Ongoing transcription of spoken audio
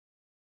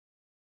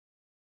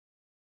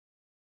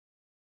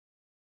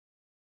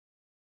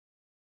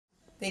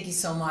Thank you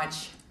so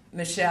much,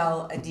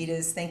 Michelle,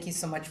 Adidas. Thank you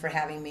so much for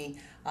having me.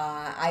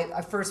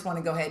 I first want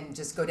to go ahead and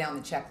just go down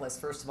the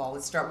checklist. First of all,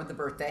 let's start with the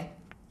birthday,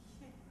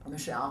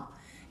 Michelle.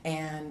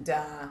 And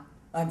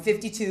I'm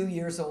 52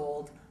 years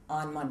old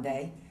on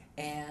Monday.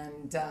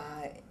 And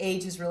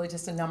age is really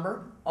just a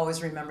number.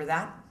 Always remember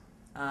that.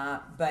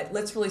 But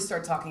let's really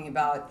start talking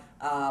about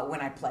when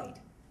I played.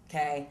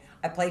 Okay,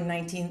 I played in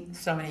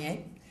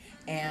 1978,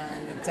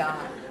 and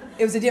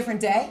it was a different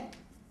day.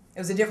 It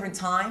was a different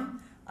time.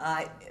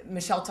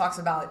 Michelle talks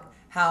about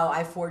how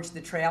I forged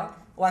the trail.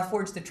 Well, I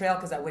forged the trail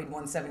because I weighed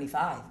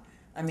 175.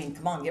 I mean,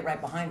 come on, get right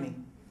behind me.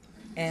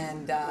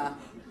 And I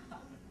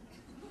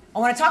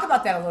want to talk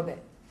about that a little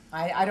bit.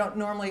 I don't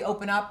normally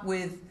open up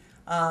with,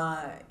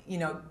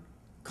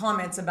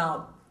 comments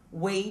about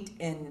weight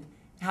and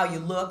how you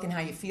look and how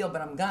you feel,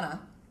 but I'm gonna.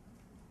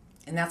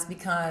 And that's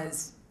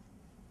because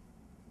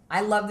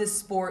I love this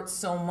sport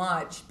so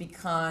much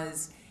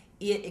because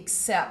it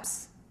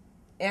accepts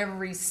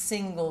every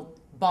single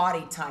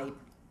body type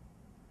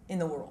in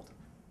the world.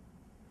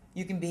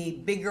 You can be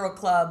big girl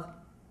club,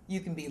 you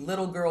can be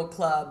little girl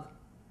club,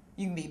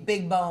 you can be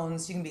big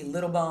bones, you can be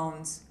little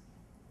bones.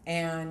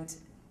 And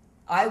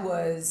I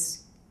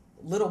was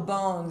little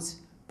bones,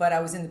 but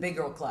I was in the big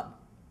girl club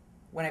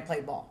when I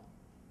played ball.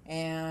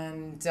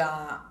 And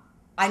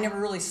I never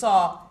really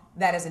saw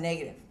that as a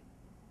negative.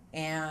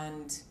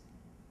 And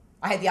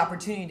I had the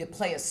opportunity to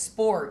play a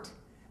sport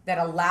that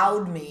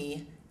allowed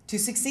me to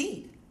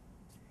succeed.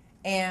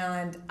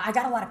 And I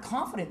got a lot of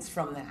confidence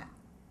from that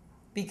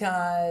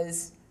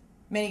because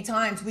many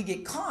times we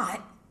get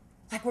caught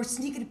like we're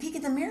sneaking a peek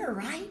in the mirror,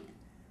 right?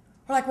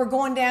 Or like we're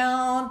going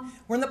down,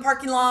 we're in the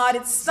parking lot,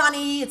 it's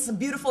sunny, it's a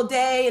beautiful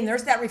day, and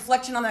there's that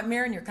reflection on that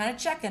mirror, and you're kind of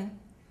checking.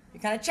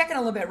 You're kind of checking a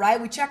little bit, right?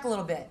 We check a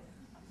little bit.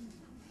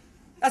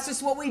 That's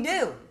just what we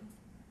do.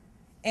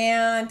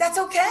 And that's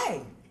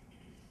okay.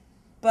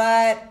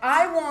 But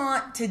I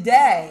want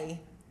today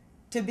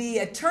to be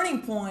a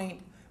turning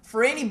point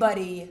for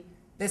anybody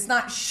that's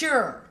not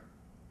sure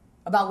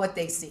about what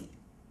they see.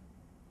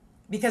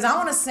 Because I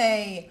want to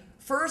say,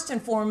 first and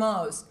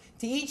foremost,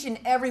 to each and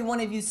every one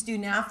of you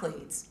student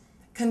athletes,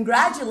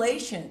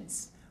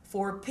 congratulations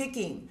for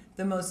picking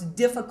the most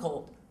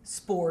difficult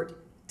sport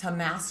to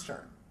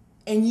master.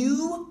 And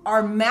you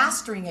are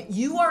mastering it.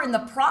 You are in the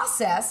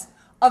process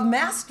of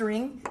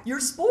mastering your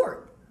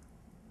sport.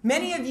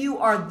 Many of you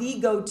are the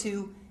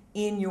go-to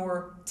in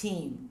your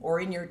team or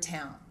in your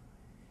town.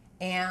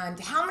 And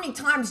how many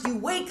times do you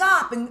wake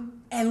up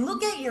and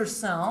look at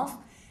yourself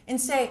and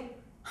say,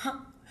 I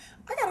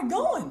got it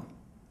going.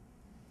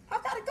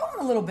 I've got it going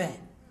a little bit.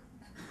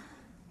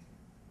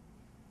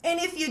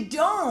 And if you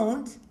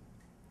don't,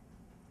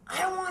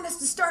 I want us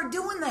to start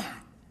doing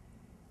that.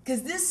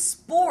 Because this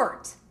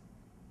sport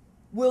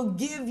will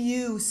give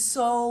you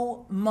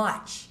so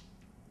much.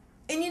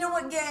 And you know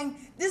what, gang?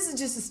 This is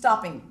just a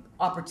stopping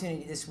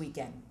opportunity this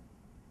weekend.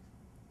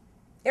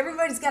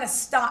 Everybody's got to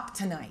stop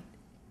tonight.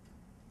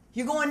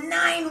 You're going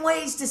 9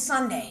 ways to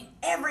Sunday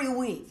every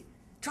week,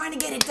 trying to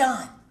get it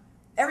done.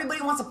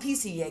 Everybody wants a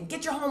piece of you. And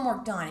get your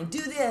homework done and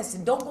do this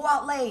and don't go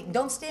out late and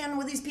don't stand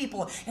with these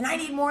people and I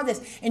need more of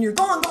this. And you're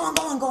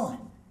going.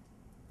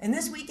 And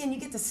this weekend you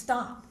get to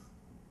stop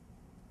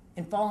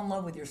and fall in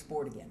love with your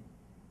sport again.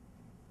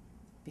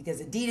 Because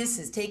Adidas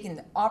has taken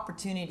the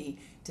opportunity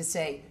to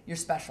say you're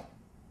special.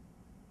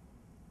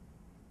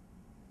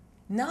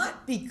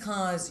 Not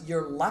because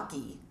you're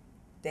lucky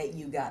that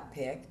you got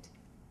picked.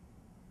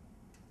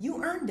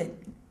 You earned it.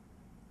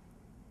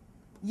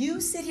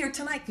 You sit here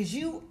tonight because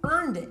you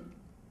earned it.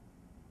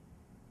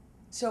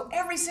 So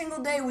every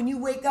single day when you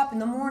wake up in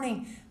the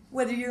morning,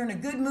 whether you're in a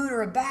good mood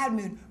or a bad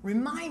mood,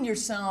 remind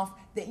yourself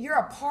that you're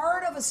a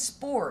part of a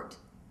sport,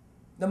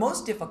 the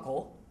most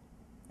difficult,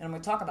 and I'm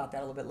going to talk about that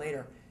a little bit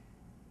later,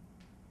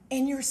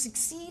 and you're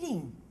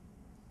succeeding.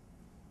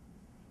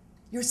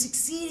 You're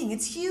succeeding.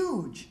 It's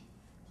huge.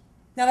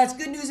 Now that's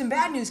good news and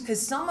bad news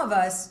because some of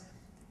us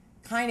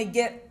kind of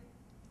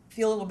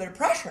feel a little bit of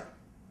pressure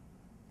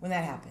when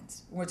that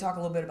happens. We're going to talk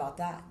a little bit about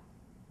that.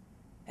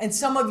 And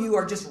some of you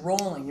are just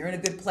rolling. You're in a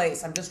good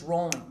place. I'm just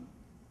rolling.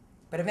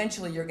 But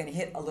eventually you're going to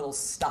hit a little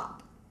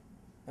stop.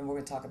 And we're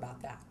going to talk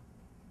about that.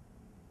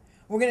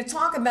 We're going to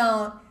talk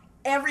about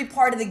every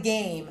part of the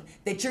game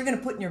that you're going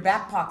to put in your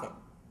back pocket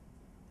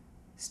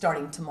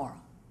starting tomorrow.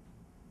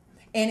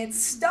 And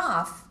it's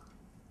stuff,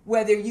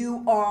 whether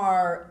you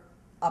are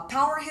a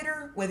power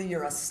hitter, whether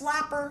you're a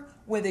slapper,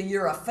 whether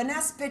you're a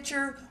finesse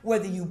pitcher,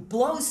 whether you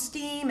blow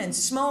steam and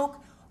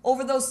smoke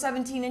over those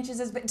 17 inches,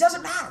 it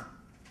doesn't matter.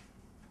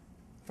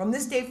 From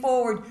this day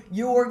forward,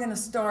 you're going to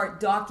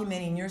start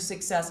documenting your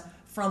success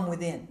from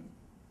within.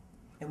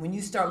 And when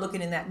you start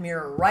looking in that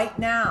mirror right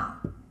now,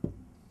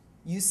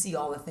 you see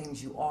all the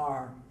things you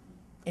are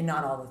and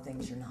not all the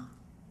things you're not.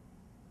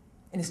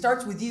 And it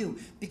starts with you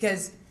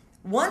because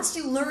once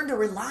you learn to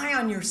rely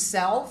on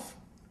yourself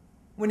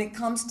when it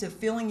comes to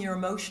feeling your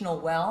emotional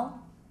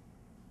well,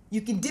 you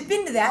can dip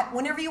into that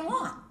whenever you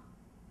want.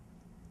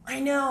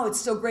 I know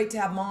it's so great to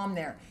have mom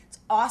there. It's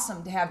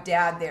awesome to have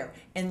dad there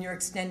and your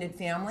extended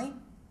family.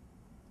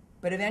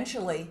 But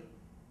eventually,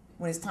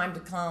 when it's time to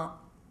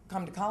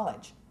come to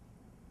college.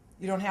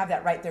 You don't have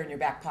that right there in your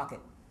back pocket.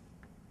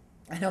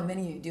 I know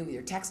many of you do with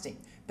your texting,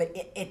 but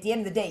at the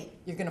end of the day,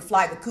 you're going to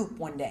fly the coop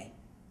one day.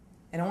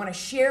 And I want to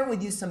share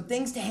with you some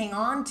things to hang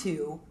on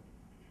to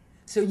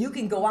so you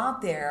can go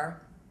out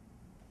there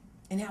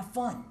and have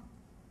fun.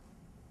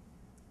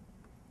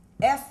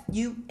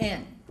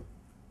 F-U-N.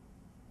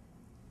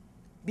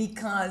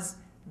 Because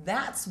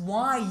that's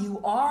why you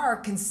are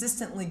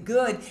consistently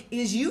good,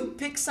 is you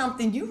pick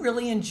something you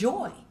really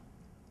enjoy.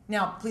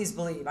 Now, please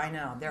believe, I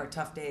know, there are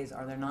tough days,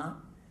 are there not?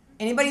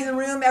 Anybody in the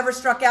room ever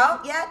struck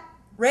out yet?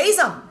 Raise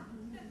them.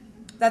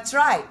 That's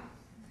right.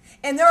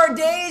 And there are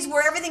days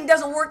where everything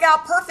doesn't work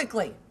out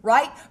perfectly,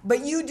 right?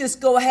 But you just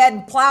go ahead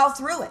and plow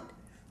through it.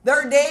 There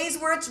are days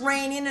where it's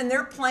raining and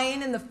they're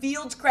playing and the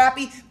field's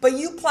crappy, but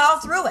you plow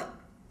through it.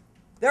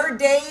 There are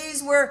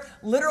days where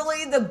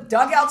literally the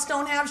dugouts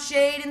don't have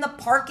shade and the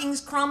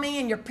parking's crummy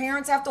and your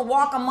parents have to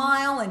walk a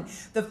mile and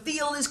the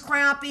field is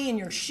crappy and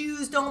your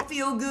shoes don't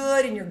feel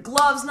good and your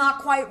gloves not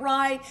quite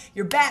right,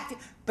 your back,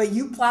 but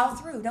you plow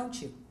through, don't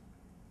you?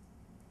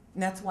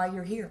 And that's why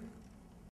you're here.